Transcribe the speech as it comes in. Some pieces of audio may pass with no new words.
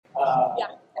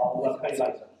I'll pay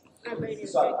later.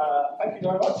 So, thank you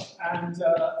very much. And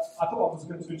I thought I was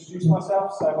going to introduce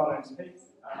myself. So, my name's Pete.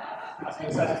 As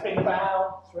you said, it's been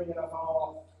about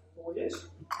 3.5, 4 years.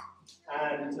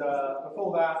 And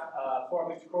before that, before I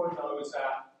moved to Croydon, I was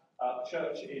at a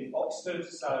church in Oxford,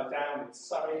 so down in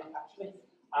Surrey, actually.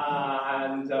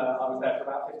 And I was there for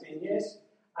about 15 years.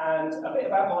 And a bit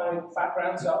about my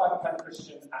background. So, I became a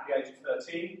Christian at the age of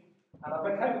 13. And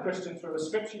I became a Christian through a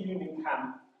Scripture Union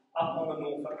camp up on the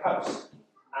Norfolk coast.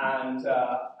 And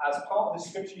as part of the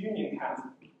Scripture Union camp,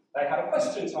 they had a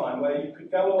question time where you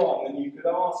could go along and you could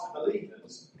ask the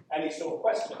leaders any sort of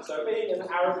question. So being an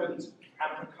arrogant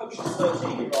and precocious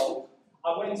 13-year-old,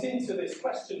 I went into this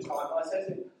question time and I said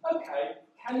to him, okay,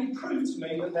 can you prove to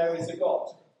me that there is a God?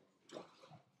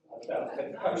 I felt a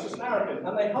bit precocious and arrogant.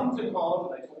 And they hummed and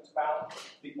hawed and they talked about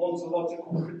the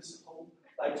ontological principle.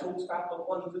 They talked about the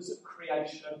wonders of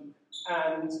creation,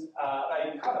 and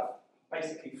they kind of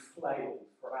basically flailed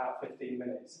for about 15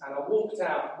 minutes. And I walked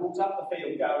up the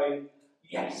field going,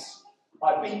 yes,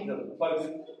 I beat them, both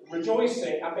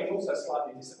rejoicing and being also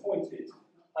slightly disappointed,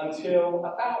 until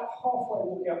about halfway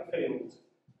walking up the field,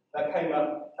 there came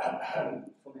a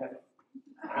from heaven.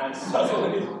 And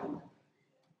suddenly,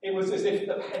 it was as if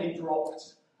the penny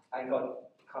dropped, and God,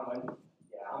 come on,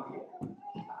 yeah, I'm here,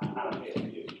 and I'm here for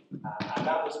you. And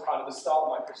that was kind of the start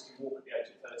of my Christian walk at the age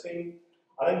of 13.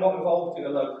 I then got involved in a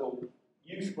local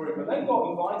youth group, and then got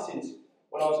invited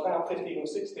when I was about 15 or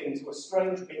 16 to a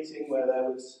strange meeting where there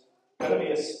was going to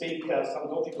be a speaker, some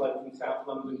dodgy bloke from South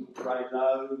London called Ray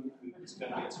Lowe, who was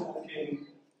going to be talking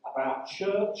about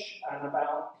church and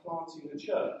about planting the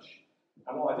church.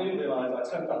 And what I didn't realise,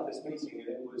 I turned up this meeting and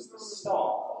it was the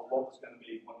start of what was going to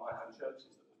be one of my home churches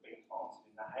that was being planted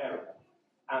in that area.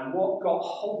 And what got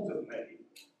hold of me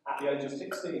at the age of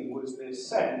 16 was this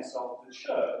sense of the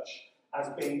church as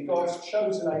being God's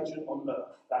chosen agent on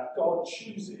earth, that God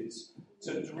chooses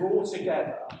to draw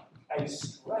together a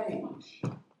strange,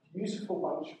 beautiful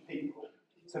bunch of people,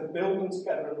 to build them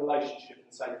together in relationship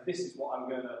and say, this is what I'm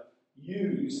going to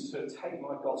use to take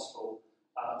my gospel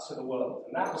to the world.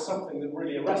 And that was something that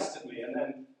really arrested me. And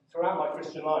then throughout my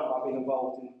Christian life, I've been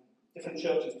involved in different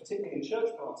churches, particularly in church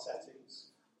plant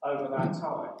settings, over that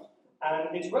time.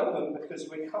 And it's relevant because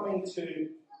we're coming to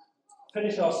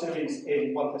finish our series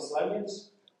in 1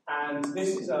 Thessalonians, and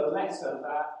this is a letter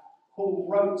that Paul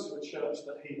wrote to a church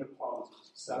that he had planted.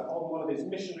 So on one of his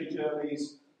missionary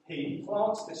journeys, he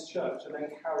plants this church and then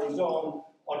carries on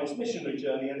his missionary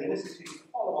journey, and this is his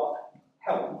follow-up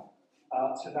help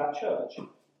to that church.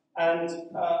 And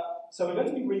so we're going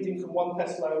to be reading from 1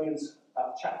 Thessalonians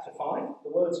chapter 5. The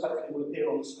words hopefully will appear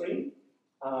on the screen.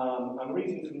 I'm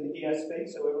reading from the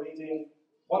ESV, so we're reading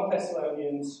 1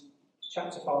 Thessalonians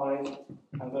chapter 5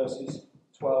 and verses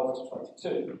 12 to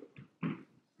 22.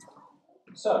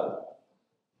 So,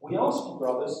 we ask you,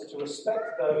 brothers, to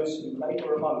respect those who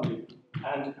labour among you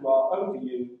and who are over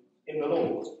you in the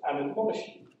Lord and admonish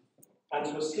you, and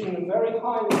to esteem them very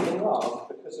highly in love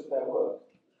because of their work.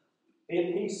 Be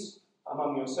at peace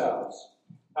among yourselves.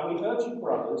 And we urge you,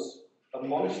 brothers,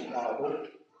 admonish the idle,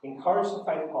 encourage the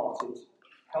faint-hearted,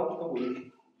 help the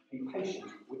weak, be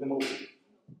patient with them all.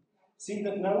 See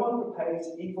that no one repays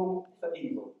evil for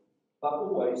evil, but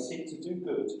always seek to do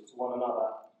good to one another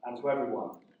and to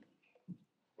everyone.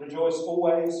 Rejoice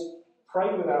always,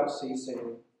 pray without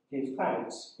ceasing, give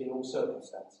thanks in all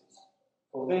circumstances.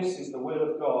 For this is the will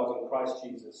of God in Christ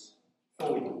Jesus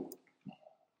for you.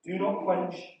 Do not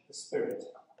quench the spirit.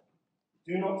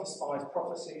 Do not despise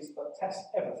prophecies, but test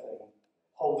everything.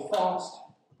 Hold fast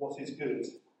what is good.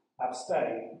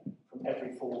 Abstain from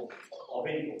every form of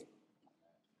evil.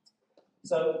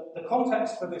 So the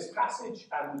context for this passage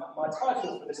and my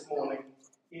title for this morning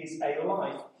is A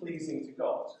Life Pleasing to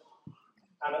God.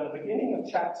 And at the beginning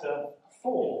of chapter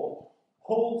 4,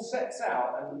 Paul sets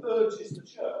out and urges the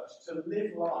church to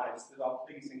live lives that are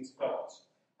pleasing to God.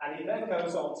 And he then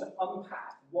goes on to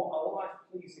unpack what a life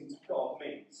pleasing to God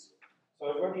means. So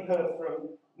I've already heard from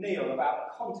Neil about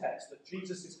the context that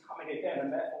Jesus is coming again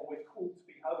and therefore we're called to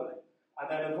be holy. And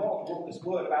then Yvonne brought this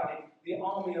word about the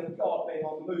army of God being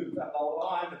on the move and the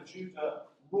Lion of Judah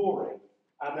roaring.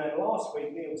 And then last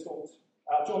week,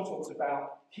 John talked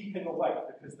about keeping awake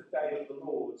because the day of the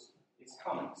Lord is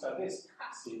coming. So this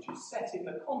passage is set in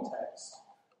the context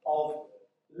of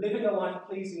living a life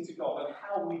pleasing to God and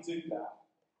how we do that.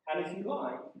 And if you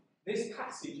like, this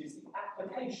passage is the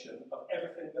application of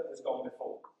everything that has gone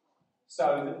before.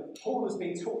 So Paul has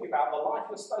been talking about the life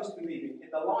we're supposed to be living in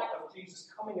the light of Jesus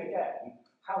coming again.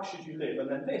 How should you live? And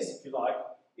then this, if you like,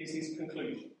 is his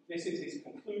conclusion. This is his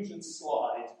conclusion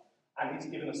slide, and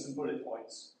he's given us some bullet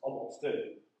points on what to do.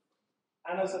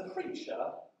 And as a preacher,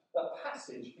 the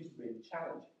passage is really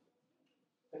challenging.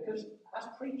 Because as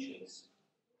preachers,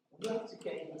 we love to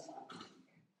get into the Greek.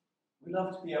 We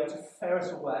love to be able to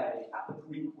ferret away at the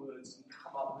Greek words and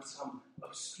come up with some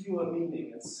obscure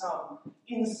meaning and some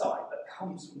insight that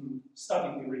comes from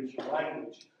studying the original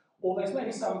language. Or there's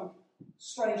maybe some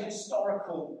strange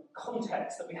historical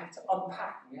context that we have to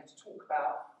unpack, and we have to talk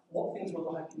about what things were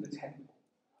like in the temple.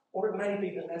 Or it may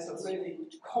be that there's a really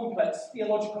complex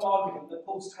theological argument that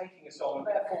Paul's taking us on, and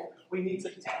therefore we need to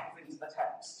delve into the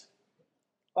text.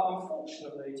 But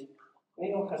unfortunately,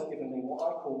 Neil has given me what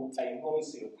I call a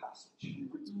non-sealed passage.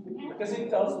 Because it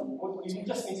does, you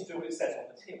just need to do what it says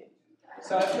on the tin.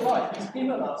 So if you like, he's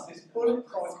given us this bullet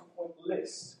point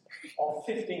list of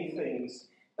 15 things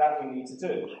that we need to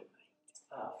do.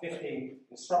 15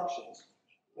 instructions.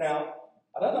 Now,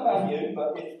 I don't know about you,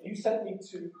 but if you sent me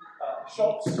to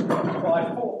shops to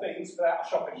buy 4 things without a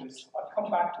shopping list, I'd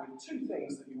come back with 2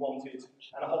 things that you wanted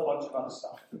and a whole bunch of other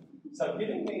stuff. So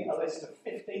giving me a list of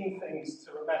 15 things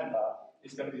to remember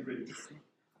is going to be really tricky.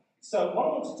 So what I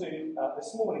want to do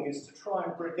this morning is to try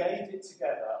and brigade it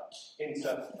together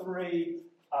into 3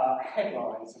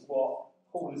 headlines of what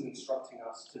Paul is instructing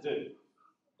us to do.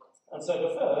 And so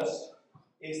the first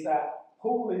is that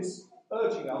Paul is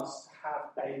urging us to have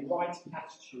a right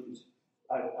attitude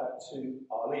to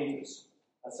our leaders.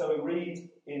 And so we read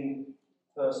in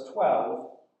verse 12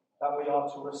 that we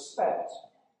are to respect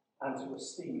and to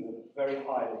esteem them very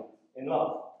highly in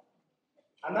love.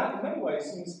 And that in many ways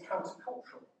seems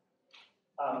countercultural.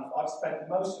 I've spent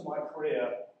most of my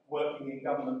career working in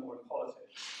government or in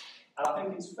politics. And I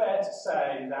think it's fair to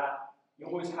say that you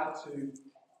always have to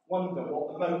wonder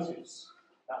what the motives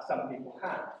that some people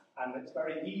have. And it's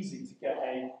very easy to get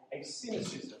a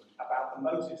cynicism about the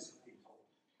motives of people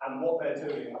and what they're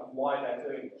doing and why they're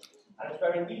doing it. And it's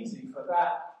very easy for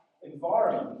that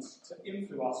environment to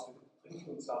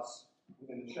influence us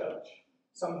within the church.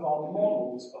 Some of our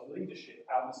models of leadership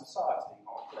out in society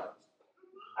aren't great.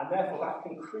 And therefore that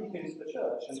can creep into the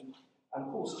church.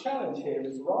 And Paul's challenge here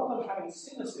is rather than having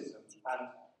cynicism and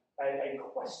a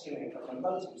questioning of the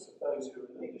motives of those who are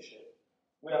in leadership,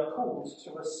 we are called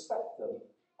to respect them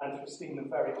and to esteem them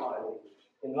very highly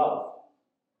in love.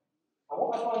 And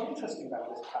what I find interesting about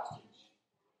this passage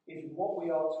is what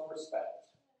we are to respect.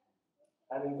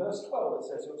 And in verse 12 it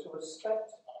says you're to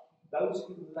respect those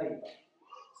who labour,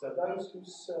 so those who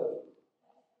serve you.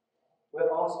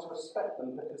 We're asked to respect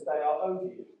them because they are over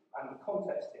you. And the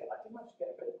context here, I did manage to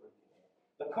get a bit of Greek in here.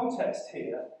 The context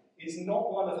here is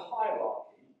not one of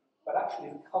hierarchy, but actually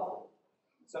of covering.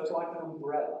 So it's like an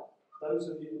umbrella. Those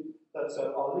of you that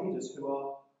are our leaders who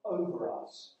are over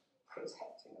us,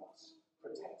 protecting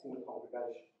the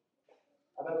congregation.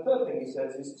 And then the third thing he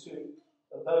says is to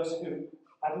those who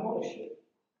admonish you.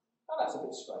 Now that's a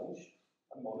bit strange,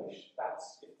 admonish.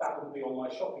 If that would be on my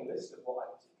shopping list of what I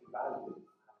particularly value,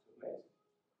 I have to admit.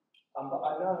 But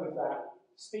I know that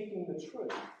speaking the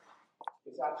truth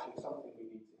is actually something we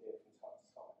need to hear from time to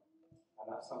time. And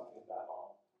that's something that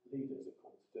our leaders are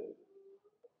called to do.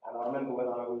 And I remember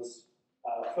when I was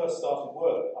first started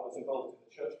work, I was involved in the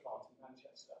church plant in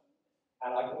Manchester.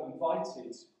 And I got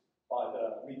invited by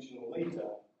the regional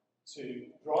leader to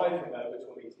drive him over to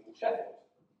a meeting in Sheffield.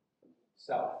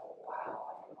 So I thought, wow,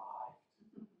 I've arrived.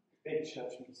 Big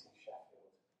church meeting in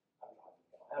Sheffield. I'm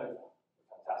driving over.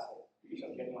 Fantastic. So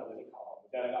I'm getting my little car.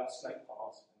 We're going up Snake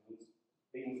Pass and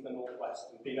being to the northwest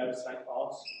and being over Snake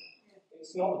Pass.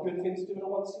 It's not a good thing to do in a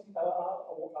 1,000cc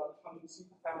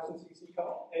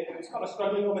car. It was kind of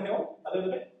struggling on the hill a little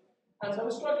bit. And so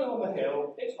we're struggling on the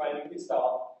hill, it's raining, it's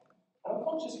dark, and I'm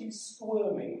conscious he's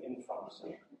squirming in front of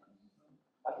me.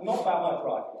 Not about my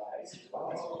driving pace, but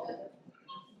that's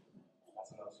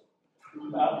another story.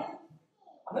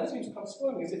 And then he was kind of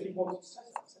squirming as if he wanted to say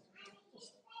something.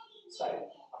 Just say it,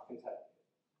 I can take it.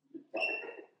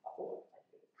 I thought I'd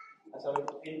take it. And so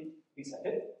he said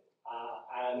it.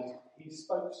 And he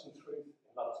spoke some truth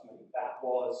in love to me. That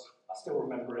was, I still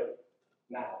remember it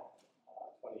now,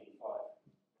 25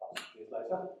 plus years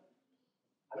later.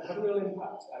 And it had a real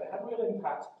impact. And it had a real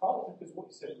impact partly because what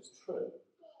he said was true,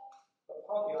 but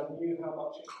partly I knew how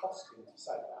much it cost him to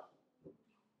say that.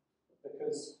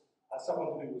 Because as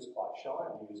someone who was quite shy,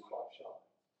 and he was quite shy,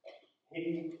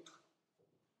 he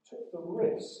took the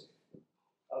risk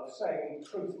of saying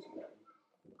truth to me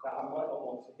that I might not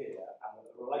want to hear, and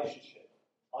that the relationship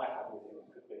I had with him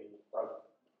could be broken.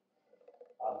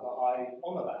 But I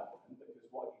honour that because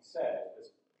what he said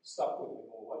has stuck with me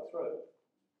all the way through.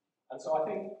 And so I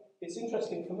think it's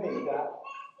interesting for me that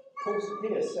Paul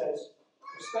here says,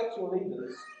 respect your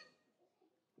leaders,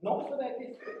 not for their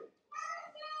gifting,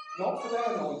 not for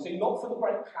their anointing, not for the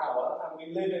great power, and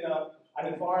we live in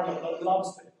an environment that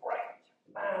loves the great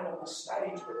man on the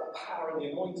stage with the power and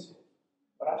the anointing.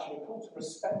 But actually we're called to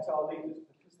respect our leaders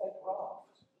because they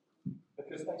graft,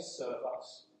 because they serve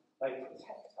us, they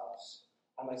protect us,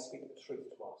 and they speak the truth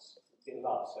to us in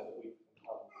love so that we can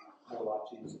become more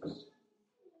like Jesus.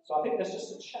 So I think there's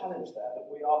just a challenge there that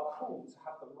we are called to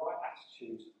have the right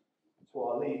attitude to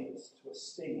our leaders, to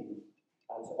esteem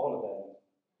and to honour them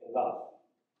in love.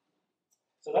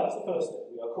 So that's the first thing.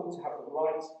 We are called to have the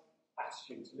right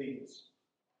attitude to leaders.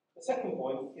 The second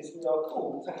point is we are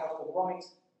called to have the right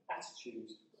attitude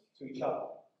to each other.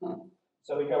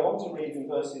 So we go on to read in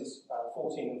verses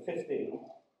 14 and 15.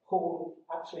 Paul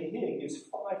actually here gives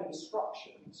 5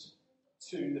 instructions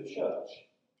to the church.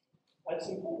 And it's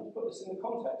important to put this in the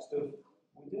context of,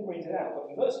 we didn't read it out, but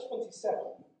in verse 27,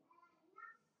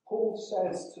 Paul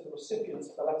says to the recipients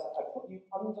of the letter, I put you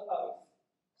under oath,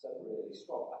 so really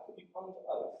strong, I put you under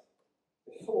oath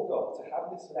before God to have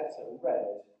this letter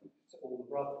read to all the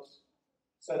brothers.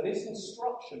 So this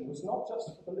instruction was not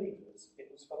just for the leaders, it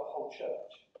was for the whole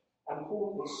church. And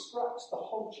Paul instructs the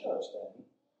whole church then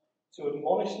to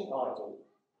admonish the idle,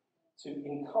 to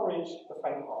encourage the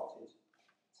faint-hearted,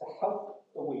 to help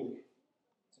the weak,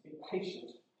 to be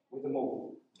patient with them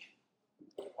all,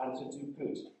 and to do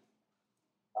good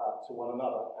to one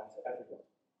another and to everyone.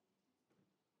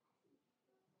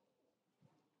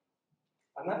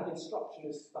 And that instruction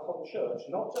is to the whole church,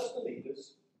 not just the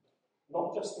leaders,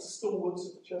 not just the stalwarts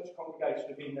of the church congregation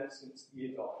who've been there since the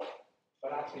year gone,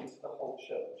 but actually to the whole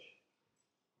church.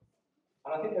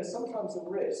 And I think there's sometimes a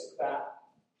risk that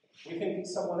we think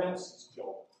it's someone else's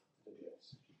job to do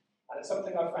this. And it's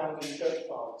something I found in church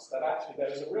plants, that actually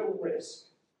there is a real risk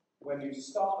when you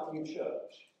start a new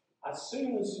church. As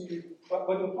soon as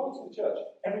when you're planting the church,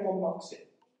 everyone mucks in.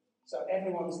 So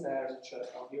everyone's there as a church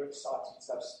plant, you're excited,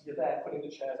 so you're there putting the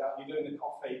chairs out, you're doing the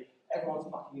coffee, everyone's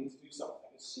mucking in to do something.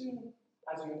 As soon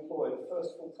as you employ the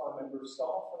first full-time member of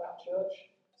staff for that church,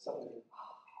 suddenly,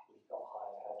 we've got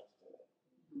hired help to do it.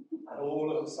 And all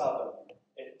of a sudden,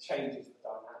 it changes the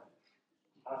dynamic.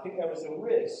 And I think there is a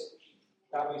risk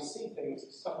that we see things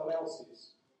as someone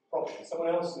else's problem. Someone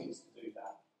else needs to do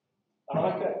that. And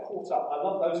I get caught up. I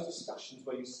love those discussions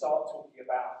where you start talking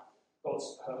about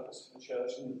God's purpose for the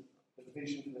church and the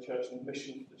vision for the church and the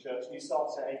mission for the church. And you start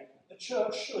saying, the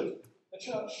church should.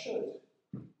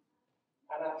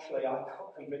 And actually, I'm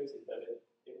quite convicted that it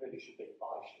really should be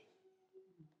I should.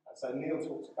 And so Neil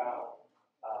talked about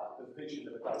the vision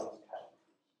of a Dolan's Cave.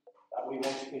 That we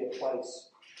want to be a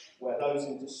place where those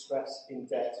in distress, in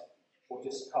debt, or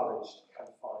discouraged can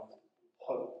find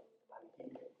hope and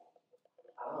healing.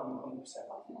 And I'm 100%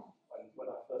 like that. When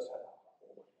I first heard that, I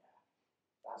thought, yeah,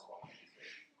 that's what I should do.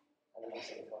 And then I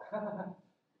said,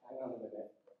 hang on a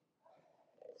minute.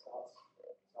 It starts with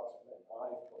me. I've got to be a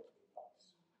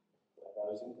place where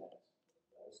those in debt,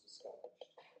 those discouraged,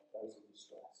 those in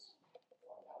distress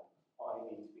find hope. I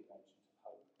need to be an agent of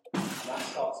hope. And that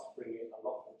starts to bring it a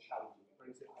lot more challenging. It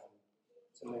brings it home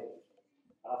to me.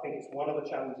 And I think it's one of the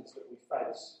challenges that we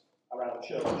face around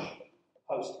church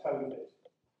post-COVID.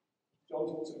 John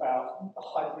talks about the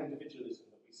hyper-individualism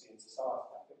that we see in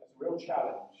society. I think there's a real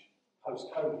challenge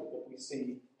post-COVID that we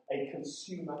see a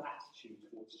consumer attitude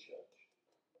towards church.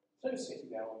 So sitting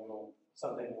there on your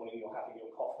Sunday morning, you're having your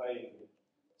coffee, and you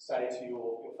say to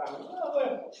your family,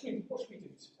 what should we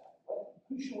do today?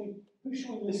 Who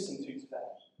should we listen to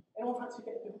today? Anyone fancy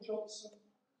get Bill Johnson?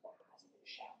 That's a bit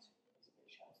shouty.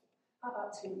 How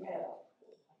about Tim Keller?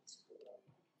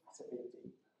 That's a bit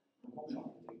deep. I'm not trying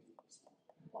to do this.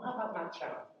 Well, how about Matt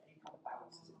Chandler? He kind of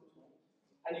balances it between.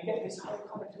 And you get this whole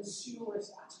kind of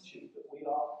consumerist attitude that we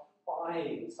are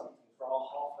buying something for our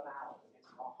half an hour, and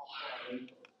it's our half an hour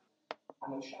input. And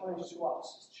the challenge to us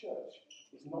as church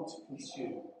is not to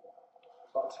consume,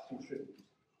 but to contribute.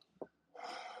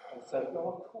 And so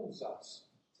God calls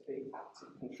us to be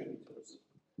active contributors,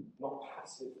 not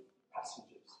passive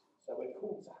passengers. So we're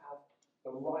called to have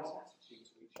the right attitude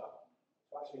to each other,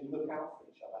 to actually look out for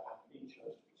each other and be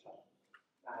church to each other.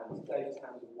 And David's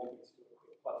hands will want me to do a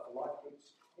quick plug for life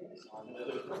groups. Yes, I'm going to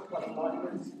do a quick plug for life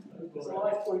groups, because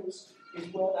life groups is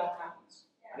where that happens.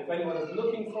 And if anyone is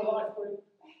looking for a life group,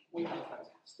 we have a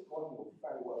fantastic one. You're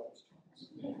very welcome to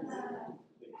join us.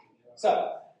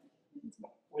 So,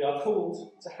 we are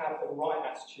called to have the right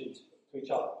attitude to each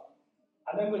other.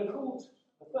 And then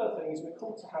the third thing is we're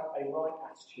called to have a right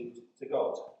attitude to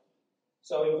God.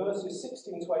 So in verses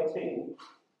 16 to 18,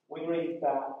 we read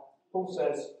that Paul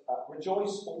says,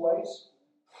 rejoice always,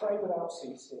 pray without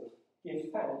ceasing,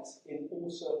 give thanks in all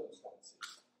circumstances.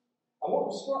 And what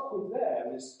I'm struck with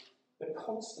there is the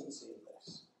constancy of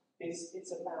this.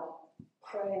 It's about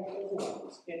praying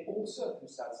always, in all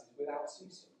circumstances, without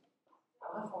ceasing.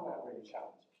 And I find that really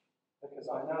challenging, because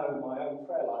I know my own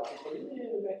prayer life is a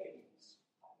little bit hit and miss,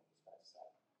 I think it's fair to say.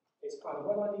 It's kind of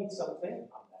when I need something,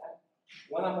 I'm there.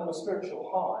 When I'm on a spiritual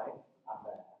high, I'm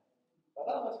there. But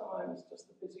other times, just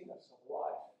the busyness of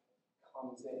life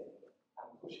comes in and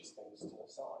pushes things to the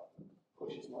side,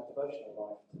 pushes my devotional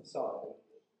life to the side. And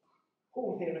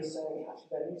Paul here is saying, actually,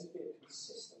 there needs to be a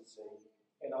consistency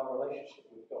in our relationship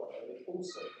with God, and in all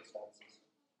circumstances,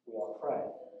 we are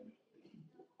praying.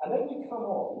 And then we come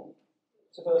on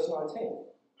to verse 19.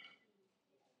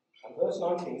 And verse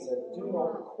 19 says, do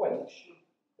not quench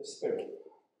the spirit.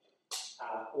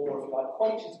 Or if you like,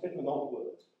 quench is a bit of an old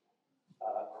word.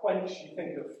 Quench, you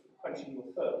think of quenching your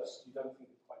thirst. You don't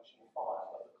think of quenching fire,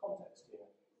 but the context here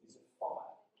is of fire.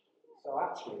 So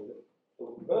actually, the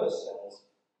verse says,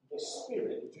 the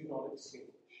Spirit do not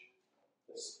extinguish.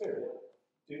 The Spirit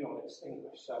do not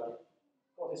extinguish. So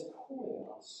God is calling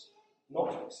us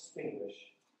not to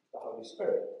extinguish the Holy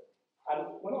Spirit. And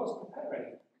when I was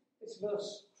preparing, this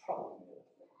verse troubled me a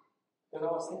little bit. Because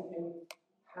I was thinking,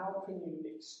 how can you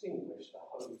extinguish the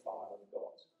holy fire of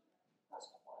God? That's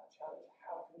quite a challenge.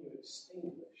 How can you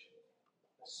extinguish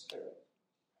the Spirit?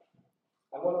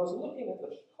 And when I was looking at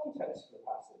the context of the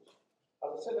passage,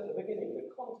 as I said at the beginning,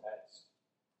 the context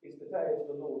is the day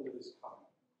of the Lord that is coming.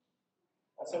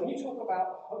 And so when you talk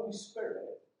about the Holy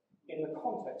Spirit in the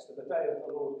context of the day of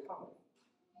the Lord coming,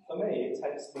 for me it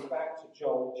takes me back to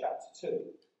Joel chapter 2.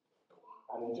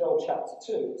 And in Joel chapter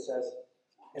 2 it says,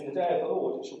 in the day of the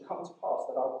Lord it shall come to pass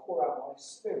that I will pour out my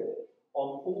Spirit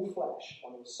on all flesh,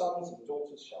 on your sons and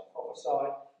daughters shall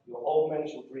prophesy, your old men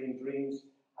shall dream dreams.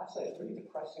 I say it's really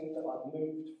depressing that I've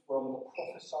moved from the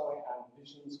prophesy and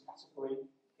visions category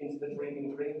into the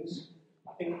dreaming dreams.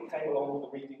 I think it came along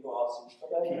with the reading glasses, but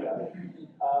there you go.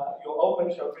 Your old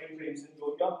men shall dream dreams and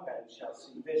your young men shall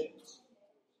see visions.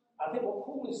 I think what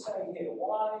Paul is saying here,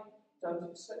 why don't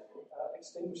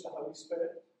extinguish the Holy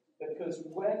Spirit? Because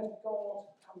when God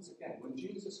comes again, when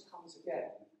Jesus comes again,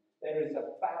 there is a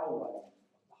bow wave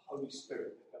of the Holy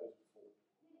Spirit that goes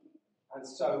before. And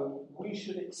so we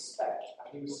should expect,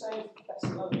 and he was saying to the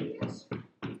Thessalonians,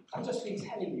 I've just been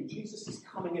telling you, Jesus is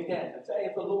coming again. The day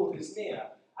of the Lord is near.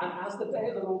 And as the day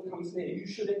of the Lord comes near, you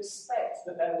should expect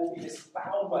that there will be this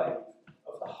bow wave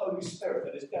of the Holy Spirit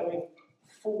that is going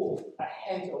forth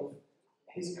ahead of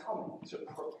his coming to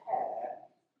prepare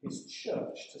his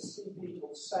church, to see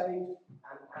people saved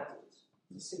and added,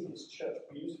 to see his church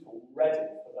beautiful, ready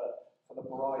for the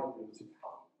bridegroom to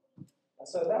come. And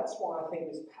so that's why I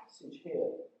think this passage here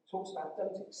talks about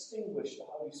don't extinguish the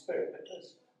Holy Spirit,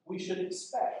 because we should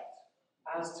expect,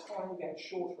 as time gets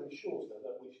shorter and shorter,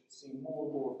 that we should see more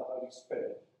and more of the Holy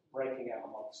Spirit breaking out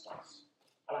amongst us.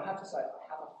 And I have to say, I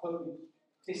have a holy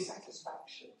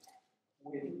dissatisfaction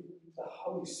with the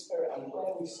Holy Spirit and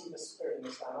where we see the Spirit in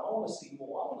this land. I want to see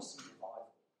more. I want to see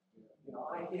revival. You know,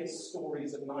 I hear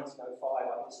stories of 1905. I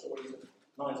hear stories of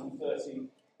 1930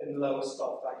 in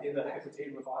Lowestoft. I hear the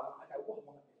Hebridean revival. I go, what,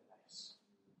 I want a bit of this.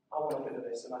 I want a bit of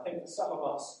this. And I think for some of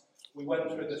us, we went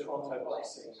through the Toronto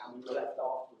blessing and we were left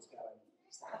afterwards going,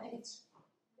 is that it?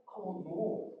 I want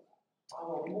more. I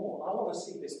want more. I want to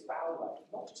see this bow wave,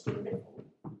 not just a ripple.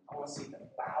 I want to see the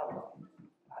bow wave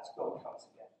as God comes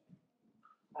again.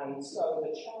 And so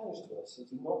the challenge to us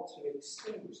is not to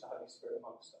extinguish the Holy Spirit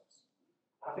amongst us.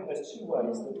 I think there's two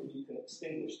ways that you can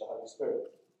extinguish the Holy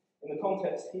Spirit. In the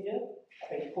context here, I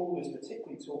think Paul is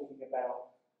particularly talking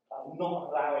about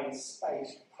not allowing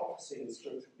space for prophecy and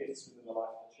spiritual gifts within the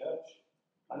life of the church.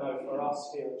 I know for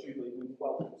us here at Jubilee, we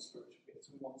welcome spiritual gifts.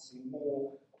 We want to see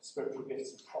more of spiritual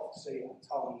gifts of prophecy and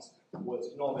tongues, words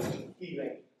of knowledge and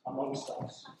healing amongst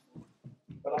us.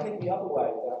 But I think the other way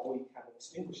that we can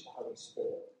extinguish the Holy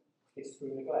Spirit is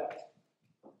through neglect.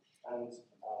 And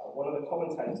one of the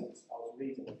commentators I was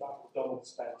reading, a guy called Donald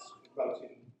Spence, who wrote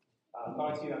in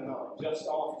 1909, just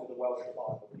after the Welsh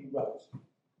revival, he wrote,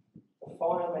 "The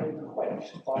fire may be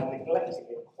quenched by neglecting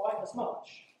it quite as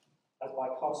much as by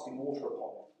casting water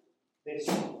upon it. This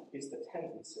is the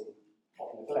tendency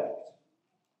of neglect."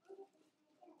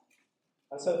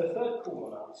 And so the third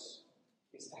call on us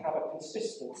is to have a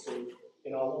consistency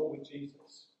in our walk with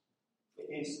Jesus. It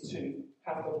is to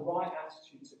have the right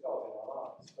attitude to God in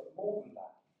our lives. But more than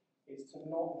that, is to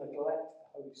not neglect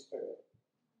the Holy Spirit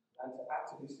and to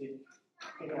actively seek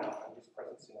Him out and His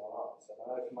presence in our lives. And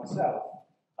I know for myself,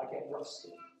 I get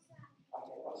rusty.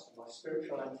 My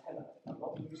spiritual antenna, I'm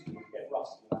not used to it, get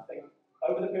rusty. And I think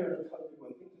over the period of COVID,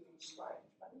 when things have been strange,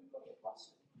 maybe you've got to get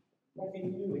rusty. Maybe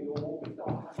you in your walk with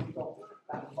God haven't got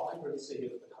that vibrancy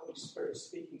of the Holy Spirit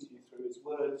speaking to you through His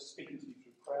Word, speaking to you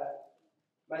through prayer.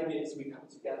 Maybe maybe as we come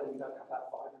together, we don't have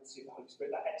that vibrancy of the Holy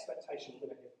Spirit, that expectation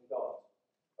we're going to hear from God.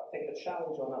 But I think the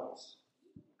challenge on us,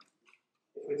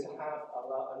 if we're to have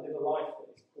live a life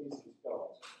that is pleasing to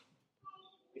God,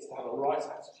 is to have a right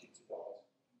attitude to God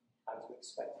and to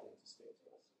expect Him to speak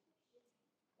to us.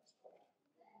 Let's pray.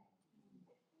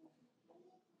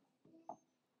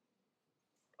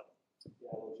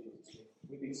 Yeah, Lord Jesus,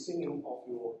 we've been singing of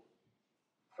your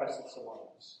presence among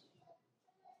us.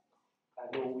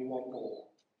 And Lord, we want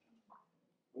more.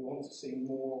 We want to see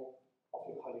more of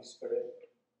your Holy Spirit.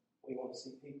 We want to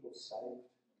see people saved.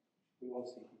 We want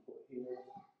to see people healed.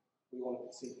 We want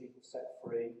to see people set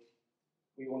free.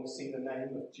 We want to see the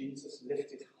name of Jesus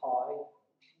lifted high.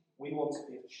 We want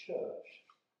to be a church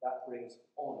that brings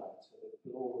honour to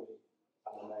the glory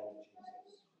and the name of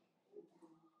Jesus.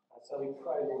 And so we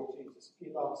pray, Lord Jesus,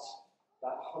 give us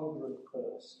that hunger and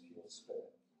thirst for your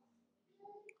Spirit.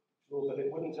 Lord, that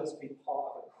it wouldn't just be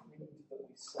part of a creed that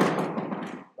we say,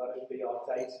 but it would be our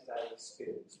day-to-day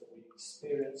experience, that we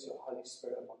experience your Holy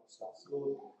Spirit amongst us.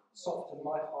 Lord, soften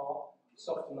my heart,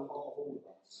 soften the heart of all of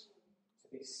us,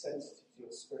 to be sensitive to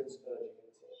your Spirit's urging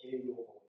and to hear your voice.